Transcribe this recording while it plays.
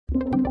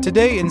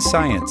Today in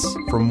Science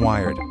from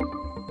Wired.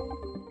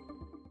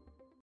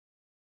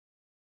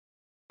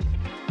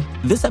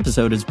 This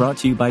episode is brought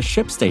to you by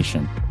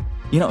ShipStation.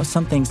 You know,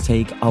 some things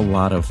take a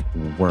lot of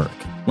work,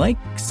 like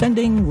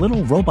sending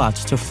little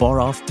robots to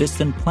far-off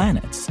distant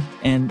planets.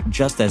 And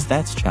just as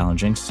that's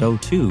challenging, so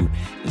too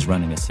is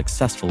running a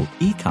successful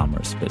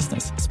e-commerce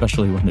business,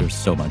 especially when there's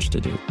so much to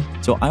do.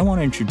 So I want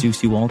to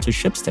introduce you all to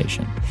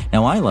ShipStation.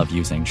 Now, I love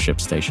using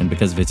ShipStation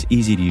because of its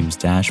easy-to-use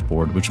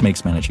dashboard, which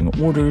makes managing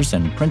orders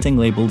and printing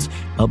labels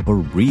a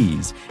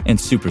breeze and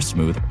super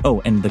smooth.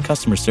 Oh, and the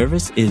customer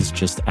service is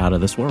just out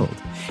of this world.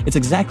 It's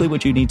exactly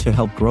what you need to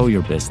help grow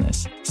your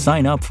business.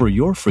 Sign up for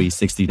your free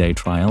 60-day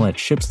trial at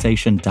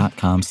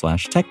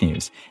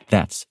shipstation.com/technews.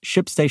 That's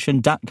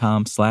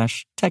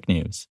shipstation.com/technews.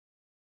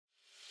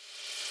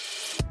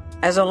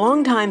 As a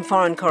longtime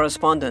foreign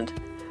correspondent,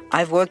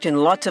 I've worked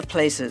in lots of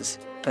places,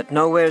 but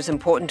nowhere as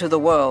important to the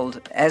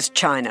world as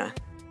China.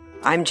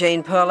 I'm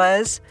Jane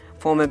Perlez,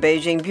 former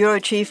Beijing bureau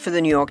chief for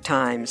the New York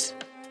Times.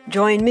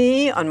 Join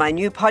me on my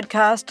new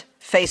podcast,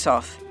 Face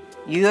Off,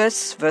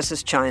 U.S.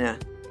 versus China,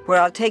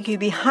 where I'll take you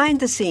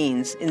behind the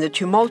scenes in the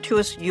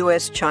tumultuous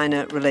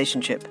U.S.-China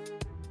relationship.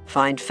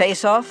 Find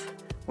Face Off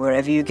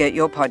wherever you get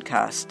your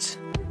podcasts.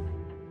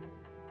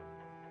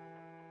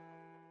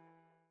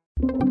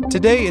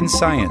 Today in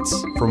Science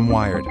from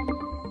Wired.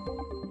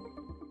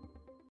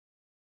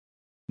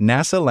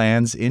 NASA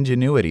lands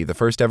Ingenuity, the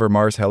first ever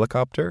Mars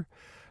helicopter.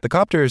 The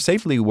copter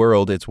safely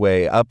whirled its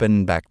way up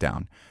and back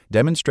down,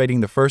 demonstrating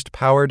the first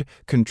powered,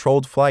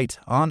 controlled flight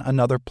on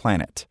another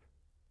planet.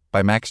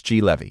 By Max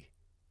G. Levy.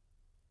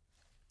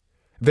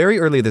 Very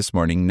early this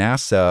morning,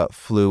 NASA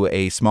flew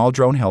a small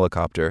drone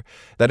helicopter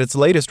that its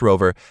latest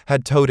rover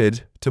had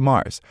toted to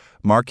Mars,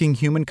 marking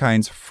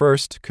humankind's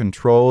first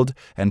controlled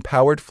and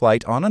powered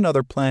flight on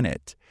another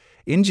planet.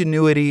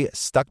 Ingenuity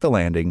stuck the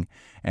landing,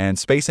 and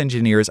space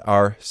engineers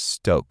are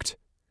stoked.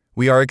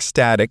 "We are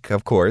ecstatic,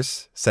 of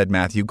course," said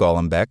Matthew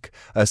Golombek,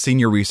 a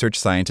senior research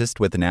scientist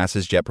with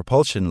NASA's Jet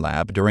Propulsion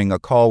Lab, during a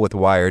call with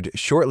Wired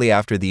shortly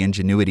after the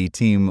Ingenuity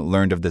team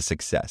learned of the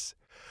success.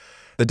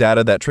 The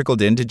data that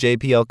trickled into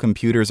JPL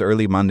computers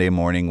early Monday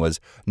morning was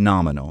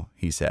nominal,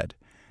 he said.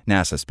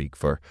 NASA speak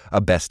for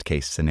a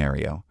best-case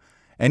scenario.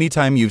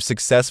 "Anytime you've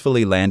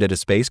successfully landed a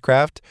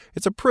spacecraft,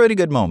 it's a pretty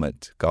good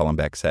moment,"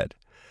 Golombek said.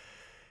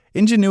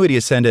 Ingenuity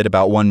ascended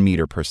about 1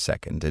 meter per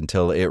second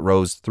until it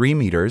rose 3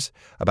 meters,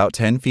 about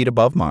 10 feet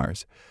above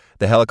Mars.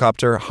 The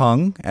helicopter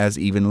hung as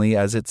evenly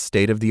as its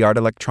state-of-the-art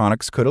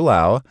electronics could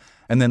allow,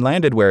 and then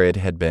landed where it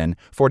had been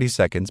 40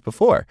 seconds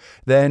before.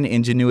 Then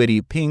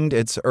Ingenuity pinged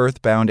its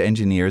Earthbound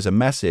engineers a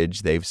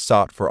message they've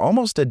sought for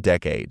almost a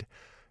decade.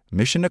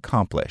 Mission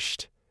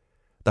accomplished.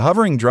 The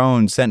hovering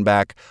drone sent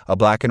back a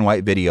black and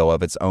white video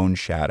of its own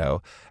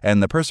shadow,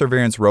 and the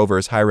Perseverance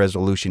rover's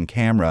high-resolution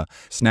camera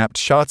snapped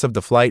shots of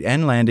the flight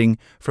and landing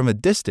from a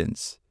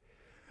distance.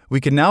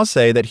 "We can now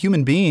say that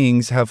human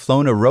beings have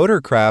flown a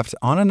rotorcraft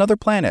on another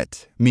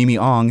planet," Mimi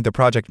Ong, the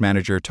project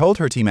manager, told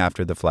her team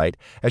after the flight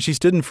as she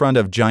stood in front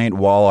of giant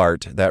wall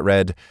art that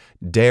read,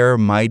 "Dare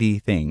mighty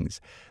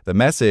things," the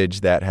message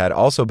that had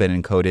also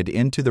been encoded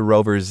into the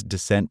rover's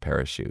descent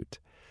parachute.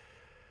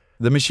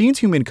 The machines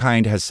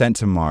humankind has sent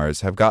to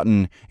Mars have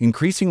gotten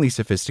increasingly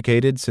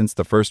sophisticated since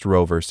the first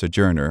rover,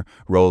 Sojourner,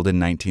 rolled in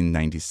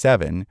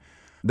 1997.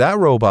 That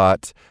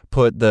robot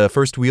put the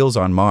first wheels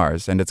on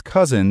Mars, and its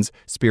cousins,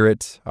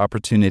 Spirit,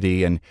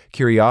 Opportunity, and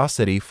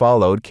Curiosity,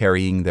 followed,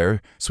 carrying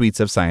their suites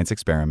of science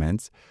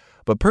experiments.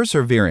 But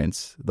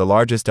Perseverance, the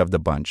largest of the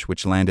bunch,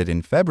 which landed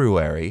in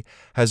February,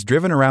 has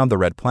driven around the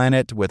red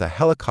planet with a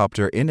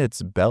helicopter in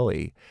its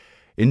belly.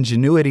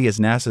 Ingenuity is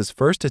NASA's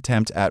first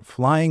attempt at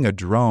flying a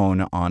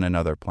drone on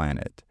another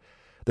planet.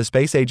 The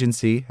space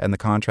agency and the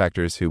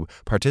contractors who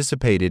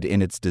participated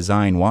in its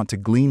design want to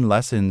glean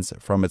lessons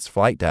from its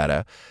flight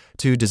data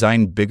to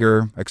design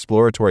bigger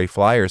exploratory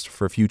flyers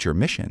for future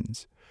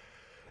missions.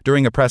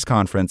 During a press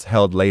conference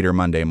held later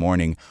Monday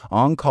morning,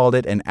 Ong called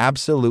it an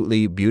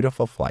absolutely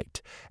beautiful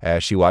flight.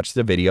 As she watched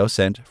the video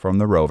sent from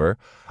the rover,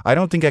 "I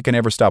don't think I can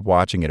ever stop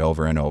watching it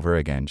over and over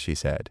again," she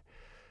said.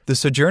 The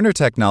Sojourner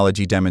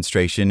technology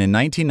demonstration in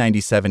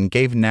 1997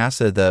 gave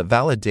NASA the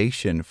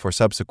validation for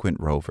subsequent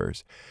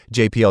rovers,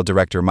 JPL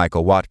Director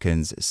Michael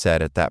Watkins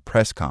said at that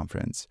press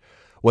conference.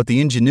 "What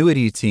the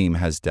Ingenuity team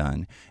has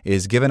done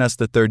is given us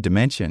the third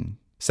dimension,"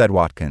 said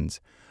Watkins.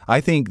 "I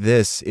think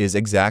this is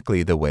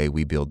exactly the way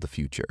we build the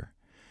future."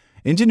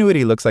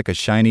 Ingenuity looks like a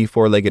shiny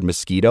four-legged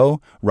mosquito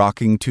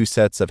rocking 2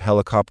 sets of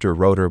helicopter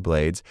rotor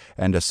blades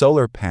and a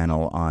solar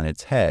panel on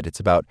its head.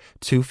 It's about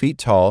 2 feet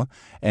tall,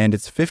 and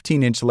its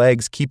 15-inch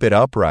legs keep it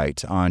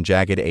upright on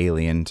jagged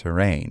alien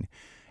terrain.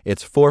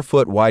 Its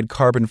 4-foot-wide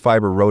carbon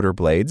fiber rotor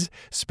blades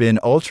spin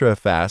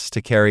ultra-fast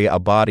to carry a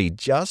body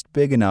just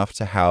big enough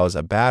to house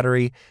a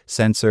battery,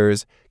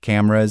 sensors,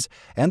 cameras,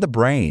 and the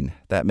brain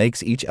that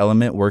makes each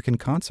element work in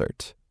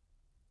concert.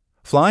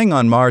 Flying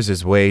on Mars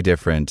is way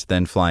different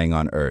than flying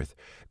on Earth.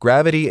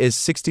 Gravity is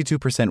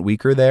 62%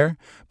 weaker there,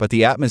 but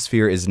the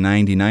atmosphere is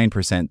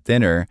 99%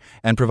 thinner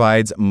and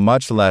provides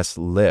much less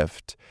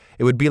lift.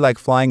 It would be like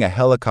flying a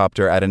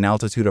helicopter at an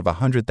altitude of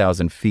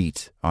 100,000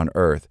 feet on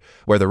Earth,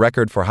 where the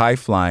record for high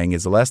flying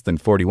is less than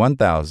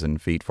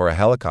 41,000 feet for a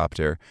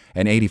helicopter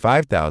and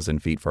 85,000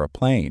 feet for a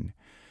plane.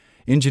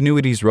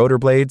 Ingenuity's rotor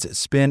blades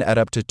spin at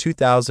up to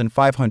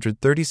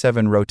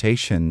 2,537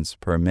 rotations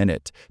per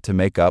minute to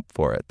make up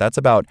for it. That's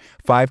about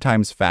 5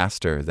 times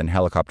faster than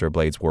helicopter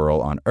blades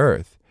whirl on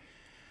Earth.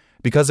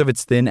 Because of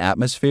its thin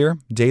atmosphere,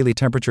 daily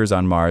temperatures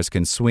on Mars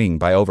can swing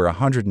by over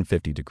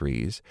 150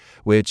 degrees,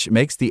 which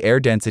makes the air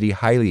density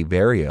highly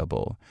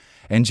variable.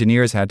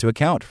 Engineers had to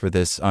account for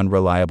this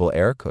unreliable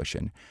air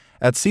cushion.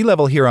 At sea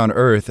level here on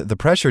Earth, the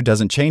pressure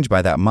doesn't change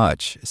by that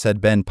much,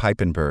 said Ben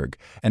Peipenberg,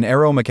 an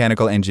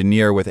aeromechanical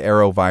engineer with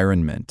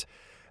AeroVironment.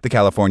 The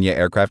California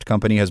Aircraft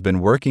Company has been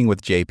working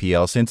with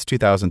JPL since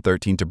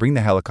 2013 to bring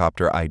the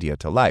helicopter idea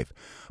to life.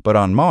 But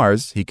on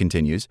Mars, he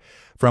continues,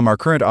 from our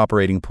current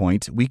operating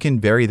point, we can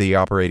vary the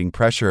operating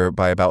pressure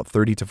by about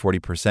 30 to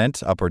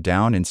 40% up or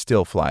down and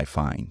still fly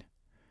fine.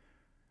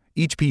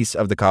 Each piece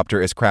of the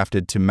copter is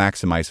crafted to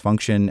maximize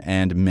function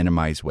and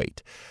minimize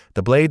weight.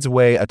 The blades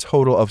weigh a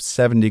total of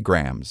 70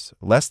 grams,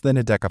 less than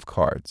a deck of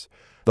cards.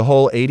 The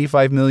whole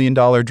 $85 million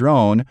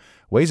drone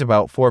weighs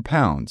about 4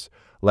 pounds,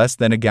 less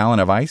than a gallon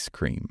of ice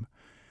cream.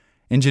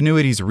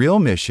 Ingenuity's real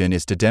mission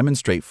is to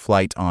demonstrate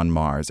flight on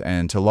Mars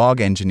and to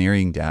log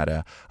engineering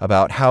data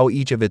about how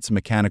each of its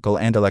mechanical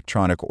and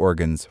electronic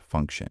organs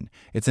function.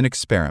 It's an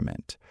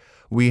experiment.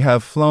 We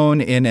have flown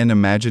in an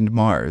imagined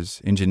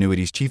Mars,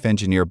 Ingenuity's chief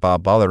engineer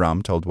Bob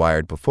Balaram told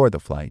Wired before the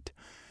flight.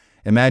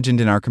 Imagined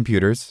in our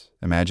computers,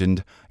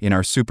 imagined in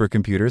our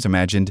supercomputers,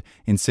 imagined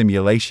in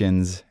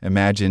simulations,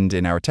 imagined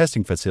in our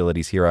testing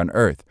facilities here on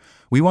Earth.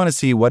 We want to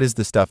see what is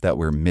the stuff that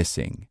we're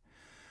missing.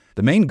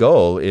 The main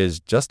goal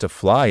is just to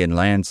fly and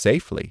land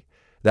safely.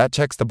 That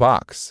checks the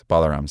box,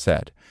 Balaram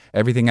said.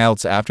 Everything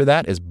else after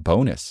that is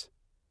bonus.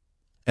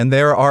 And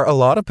there are a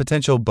lot of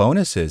potential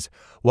bonuses.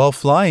 While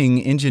flying,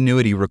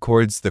 Ingenuity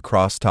records the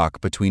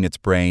crosstalk between its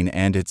brain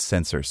and its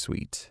sensor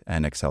suite,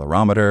 an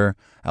accelerometer,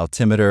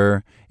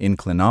 altimeter,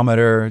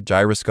 inclinometer,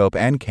 gyroscope,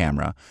 and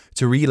camera,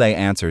 to relay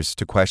answers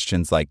to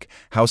questions like,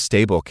 how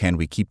stable can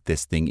we keep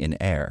this thing in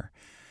air?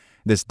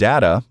 This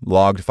data,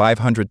 logged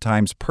 500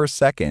 times per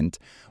second,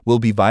 will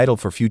be vital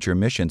for future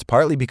missions,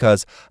 partly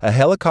because a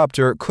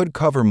helicopter could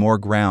cover more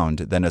ground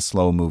than a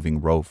slow-moving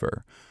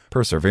rover.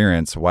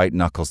 Perseverance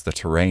white-knuckles the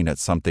terrain at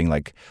something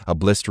like a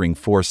blistering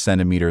 4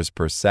 centimeters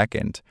per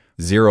second,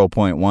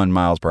 0.1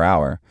 miles per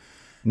hour.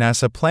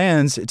 NASA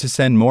plans to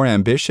send more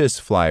ambitious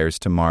flyers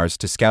to Mars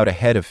to scout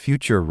ahead of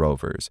future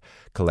rovers,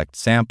 collect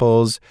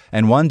samples,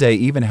 and one day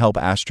even help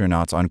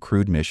astronauts on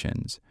crewed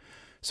missions.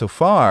 So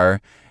far,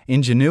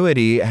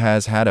 Ingenuity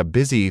has had a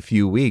busy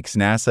few weeks.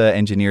 NASA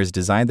engineers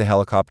designed the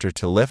helicopter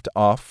to lift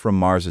off from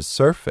Mars's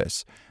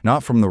surface,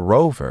 not from the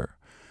rover.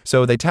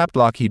 So they tapped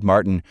Lockheed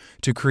Martin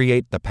to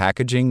create the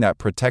packaging that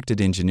protected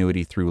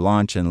Ingenuity through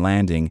launch and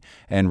landing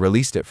and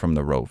released it from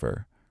the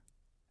rover.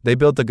 They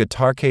built the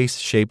guitar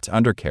case-shaped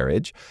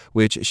undercarriage,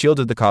 which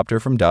shielded the copter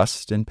from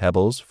dust and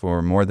pebbles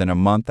for more than a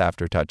month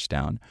after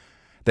touchdown.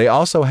 They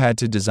also had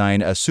to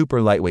design a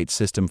super lightweight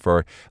system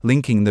for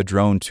linking the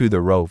drone to the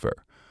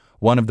rover.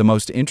 One of the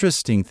most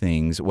interesting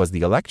things was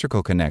the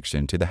electrical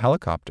connection to the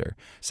helicopter,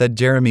 said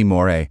Jeremy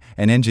Morey,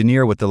 an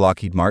engineer with the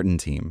Lockheed Martin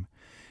team.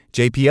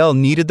 JPL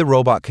needed the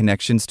robot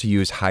connections to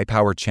use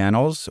high-power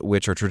channels,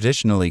 which are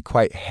traditionally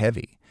quite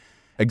heavy.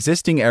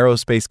 Existing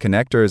aerospace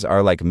connectors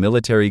are like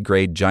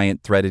military-grade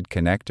giant threaded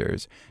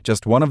connectors.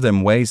 Just one of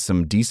them weighs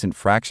some decent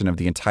fraction of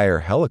the entire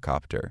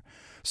helicopter.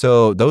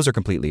 So those are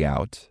completely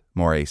out,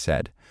 Morey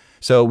said.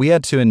 So we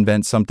had to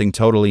invent something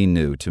totally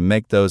new to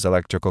make those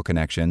electrical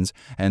connections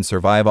and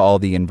survive all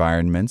the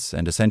environments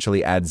and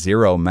essentially add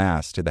zero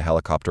mass to the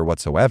helicopter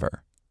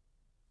whatsoever.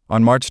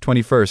 On March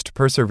 21st,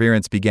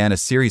 Perseverance began a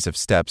series of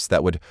steps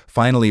that would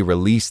finally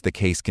release the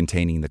case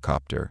containing the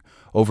copter.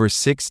 Over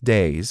 6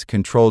 days,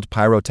 controlled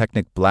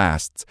pyrotechnic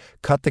blasts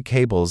cut the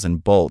cables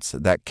and bolts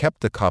that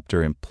kept the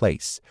copter in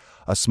place.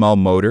 A small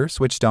motor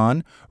switched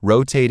on,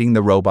 rotating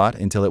the robot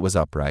until it was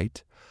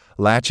upright.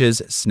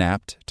 Latches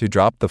snapped to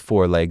drop the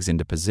forelegs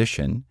into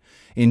position.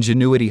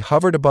 Ingenuity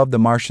hovered above the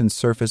Martian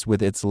surface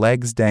with its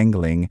legs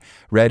dangling,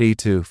 ready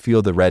to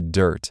feel the red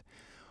dirt.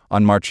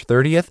 On March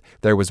 30th,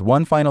 there was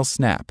one final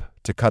snap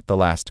to cut the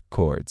last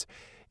cords.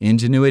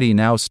 Ingenuity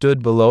now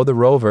stood below the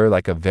rover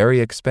like a very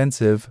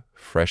expensive,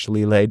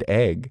 freshly laid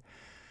egg.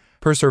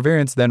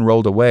 Perseverance then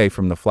rolled away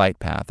from the flight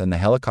path, and the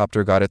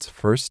helicopter got its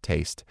first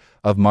taste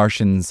of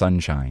Martian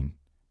sunshine.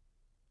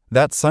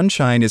 That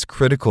sunshine is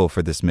critical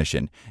for this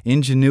mission.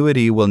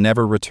 Ingenuity will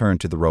never return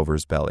to the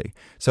rover's belly,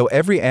 so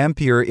every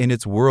ampere in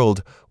its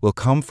world will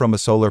come from a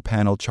solar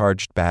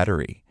panel-charged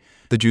battery.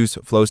 The juice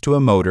flows to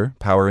a motor,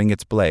 powering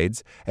its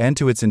blades, and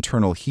to its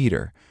internal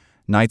heater.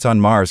 Nights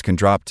on Mars can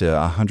drop to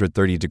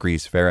 130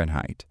 degrees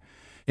Fahrenheit.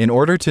 In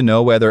order to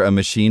know whether a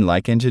machine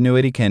like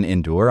Ingenuity can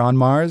endure on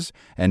Mars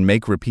and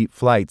make repeat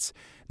flights,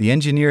 the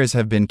engineers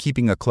have been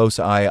keeping a close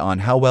eye on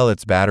how well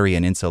its battery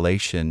and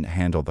insulation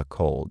handle the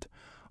cold.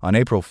 On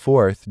April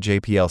 4th,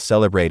 JPL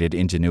celebrated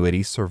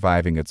Ingenuity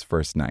surviving its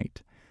first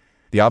night.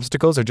 The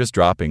obstacles are just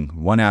dropping,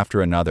 one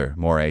after another,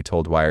 Morey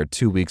told Wired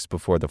 2 weeks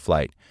before the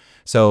flight.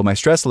 So my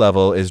stress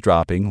level is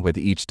dropping with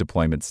each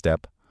deployment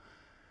step.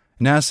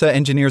 NASA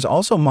engineers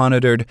also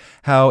monitored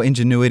how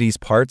Ingenuity's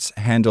parts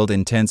handled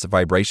intense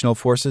vibrational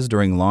forces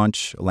during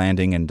launch,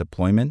 landing, and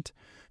deployment.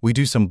 We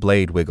do some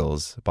blade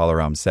wiggles,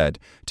 Balaram said,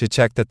 to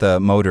check that the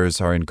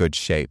motors are in good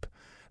shape.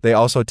 They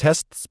also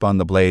test-spun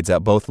the blades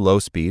at both low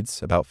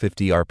speeds, about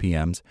 50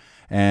 RPMs,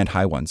 and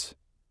high ones.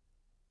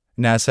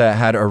 NASA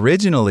had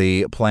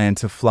originally planned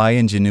to fly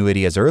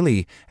Ingenuity as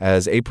early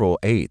as April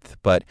 8th,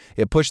 but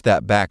it pushed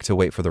that back to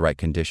wait for the right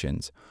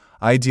conditions.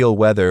 Ideal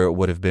weather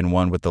would have been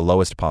one with the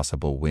lowest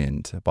possible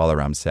wind,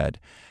 Balaram said.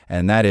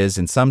 And that is,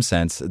 in some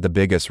sense, the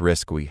biggest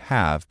risk we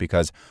have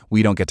because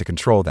we don't get to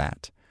control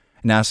that.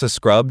 NASA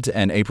scrubbed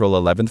an April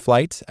 11th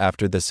flight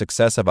after the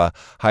success of a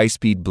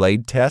high-speed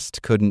blade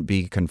test couldn't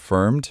be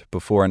confirmed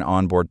before an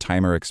onboard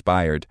timer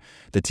expired.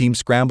 The team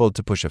scrambled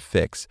to push a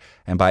fix,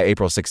 and by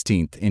April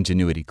 16th,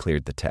 Ingenuity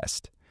cleared the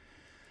test.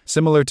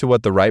 Similar to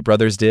what the Wright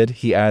brothers did,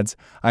 he adds,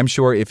 I'm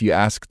sure if you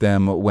asked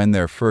them when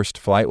their first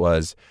flight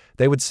was,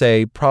 they would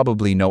say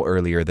probably no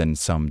earlier than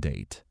some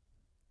date.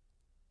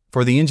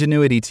 For the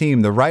Ingenuity team,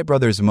 the Wright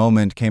brothers'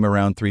 moment came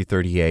around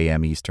 3:30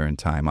 a.m. Eastern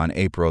Time on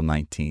April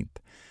 19th.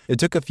 It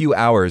took a few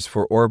hours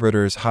for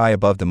orbiters high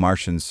above the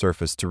Martian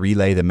surface to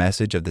relay the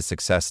message of the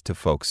success to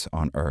folks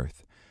on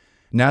Earth.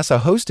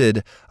 NASA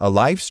hosted a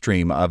live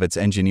stream of its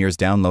engineers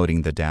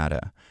downloading the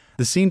data.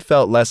 The scene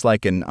felt less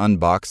like an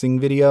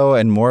unboxing video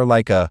and more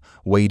like a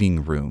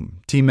waiting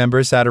room. Team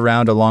members sat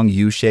around a long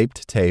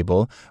U-shaped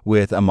table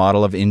with a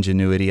model of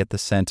Ingenuity at the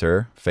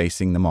center,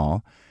 facing them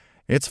all.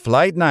 It's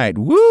flight night,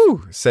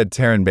 woo, said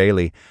Taryn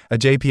Bailey, a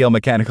JPL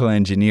mechanical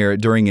engineer,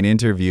 during an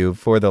interview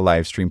for the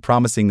live stream,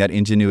 promising that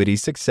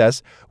Ingenuity's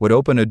success would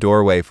open a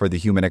doorway for the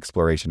human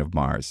exploration of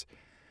Mars.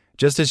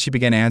 Just as she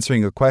began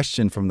answering a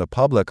question from the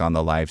public on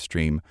the live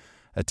stream,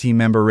 a team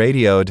member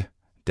radioed,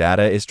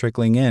 "Data is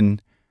trickling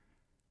in."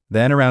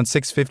 Then, around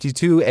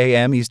 6:52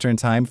 a.m. Eastern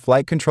Time,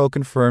 flight control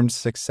confirmed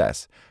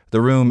success. The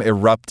room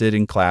erupted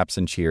in claps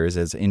and cheers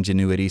as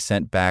Ingenuity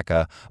sent back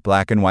a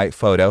black and white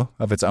photo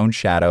of its own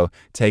shadow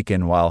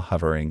taken while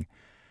hovering.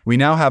 We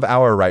now have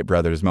our Wright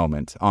brothers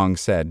moment, Ong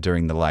said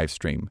during the live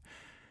stream.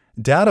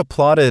 Data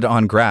plotted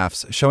on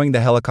graphs showing the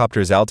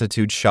helicopter's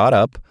altitude shot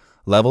up,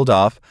 leveled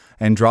off,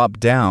 and dropped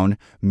down,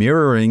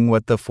 mirroring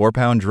what the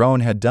 4-pound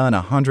drone had done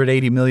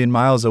 180 million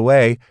miles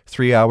away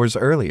 3 hours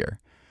earlier.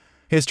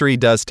 History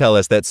does tell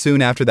us that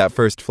soon after that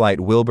first flight,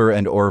 Wilbur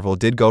and Orville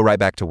did go right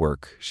back to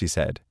work, she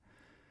said.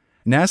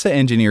 NASA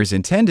engineers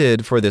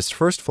intended for this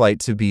first flight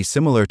to be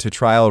similar to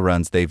trial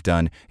runs they've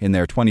done in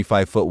their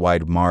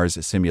 25-foot-wide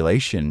Mars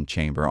simulation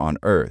chamber on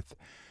Earth.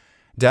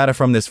 Data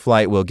from this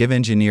flight will give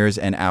engineers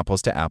an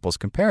apples-to-apples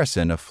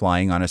comparison of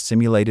flying on a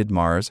simulated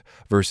Mars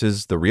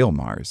versus the real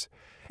Mars.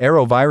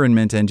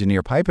 AeroVironment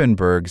engineer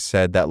Peipenberg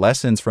said that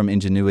lessons from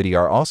Ingenuity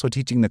are also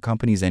teaching the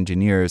company's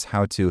engineers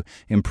how to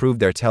improve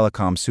their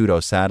telecom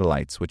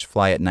pseudo-satellites, which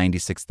fly at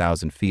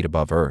 96,000 feet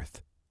above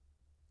Earth.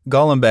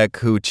 Golombek,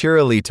 who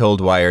cheerily told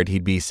Wired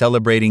he'd be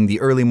celebrating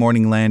the early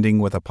morning landing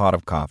with a pot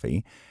of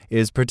coffee,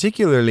 is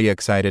particularly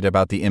excited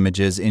about the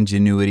images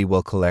Ingenuity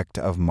will collect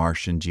of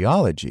Martian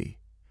geology.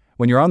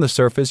 When you're on the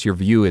surface, your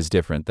view is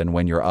different than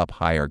when you're up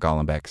higher,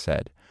 Golombek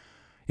said.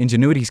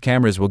 Ingenuity's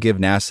cameras will give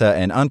NASA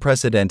an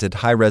unprecedented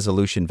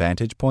high-resolution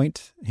vantage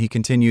point. He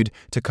continued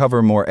to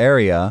cover more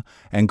area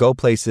and go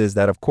places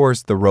that, of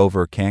course, the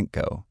rover can't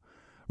go.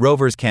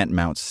 Rovers can't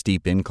mount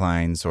steep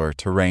inclines or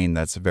terrain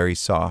that's very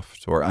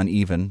soft or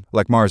uneven,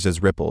 like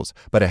Mars's ripples,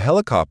 but a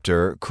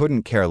helicopter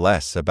couldn't care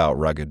less about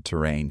rugged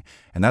terrain,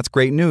 and that's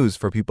great news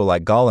for people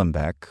like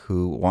Golombek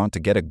who want to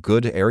get a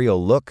good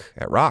aerial look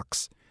at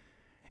rocks.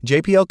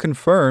 JPL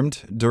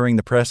confirmed during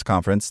the press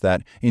conference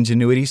that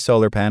Ingenuity's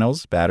solar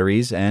panels,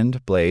 batteries,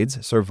 and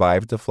blades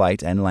survived the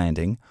flight and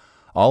landing.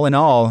 All in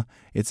all,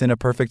 it's in a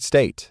perfect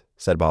state,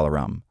 said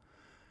Balaram.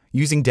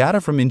 Using data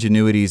from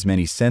Ingenuity's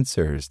many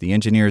sensors, the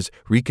engineers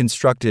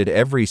reconstructed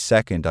every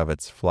second of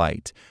its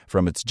flight,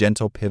 from its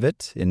gentle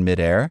pivot in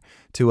midair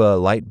to a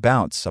light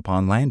bounce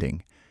upon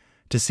landing.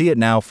 To see it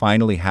now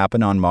finally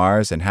happen on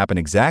Mars and happen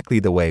exactly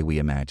the way we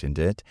imagined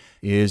it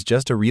is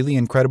just a really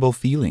incredible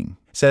feeling,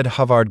 said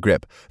Havard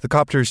Grip, the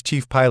copter's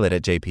chief pilot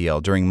at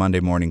JPL during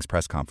Monday morning's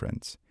press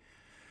conference.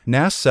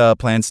 NASA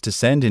plans to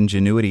send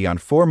Ingenuity on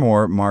 4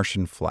 more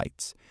Martian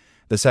flights.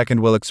 The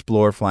second will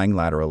explore flying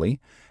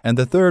laterally, and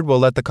the third will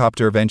let the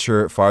copter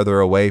venture farther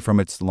away from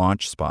its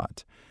launch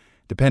spot.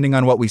 Depending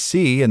on what we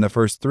see in the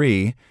first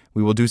 3,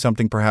 we will do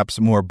something perhaps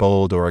more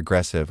bold or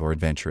aggressive or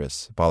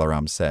adventurous,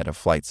 Balaram said of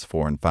Flights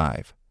 4 and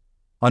 5.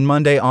 On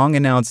Monday, Ong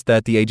announced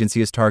that the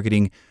agency is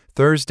targeting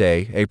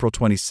Thursday, April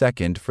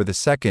 22nd, for the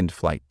second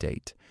flight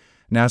date.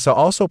 NASA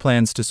also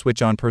plans to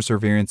switch on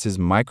Perseverance's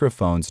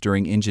microphones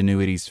during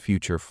Ingenuity's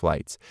future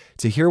flights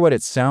to hear what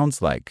it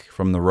sounds like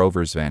from the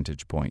rover's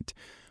vantage point.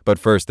 But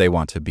first, they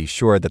want to be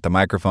sure that the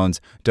microphones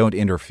don't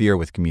interfere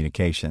with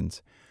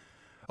communications.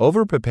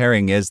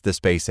 Over-preparing is the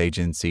space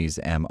agency's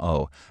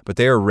MO, but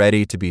they are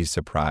ready to be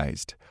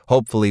surprised.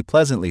 hopefully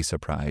pleasantly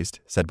surprised,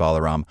 said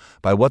Balaram,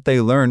 by what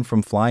they learned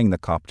from flying the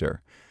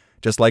copter.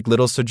 Just like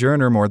little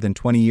Sojourner more than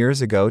 20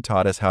 years ago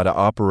taught us how to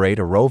operate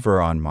a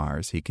rover on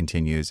Mars, he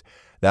continues,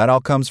 that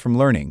all comes from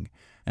learning,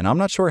 and I'm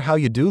not sure how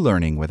you do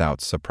learning without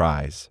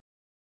surprise.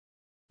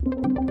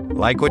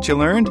 Like what you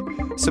learned?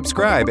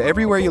 Subscribe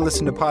everywhere you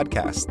listen to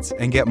podcasts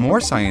and get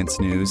more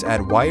science news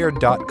at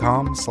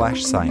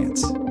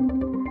wired.com/science.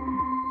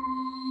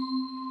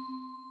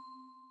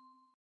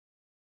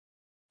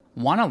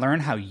 Want to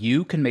learn how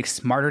you can make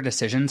smarter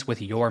decisions with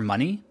your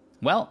money?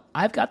 Well,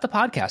 I've got the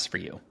podcast for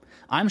you.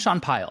 I'm Sean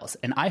Piles,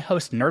 and I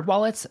host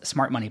NerdWallet's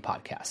Smart Money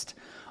Podcast.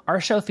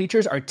 Our show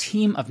features our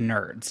team of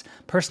nerds,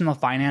 personal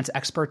finance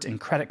experts in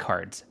credit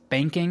cards,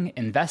 banking,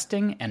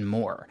 investing, and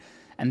more.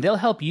 And they'll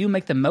help you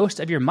make the most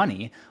of your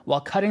money while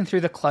cutting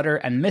through the clutter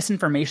and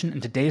misinformation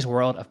in today's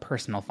world of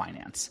personal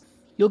finance.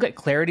 You'll get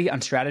clarity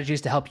on strategies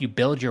to help you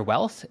build your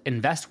wealth,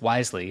 invest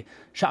wisely,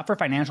 shop for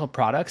financial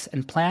products,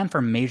 and plan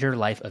for major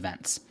life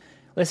events.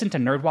 Listen to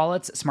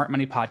NerdWallet's Smart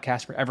Money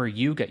Podcast wherever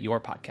you get your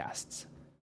podcasts.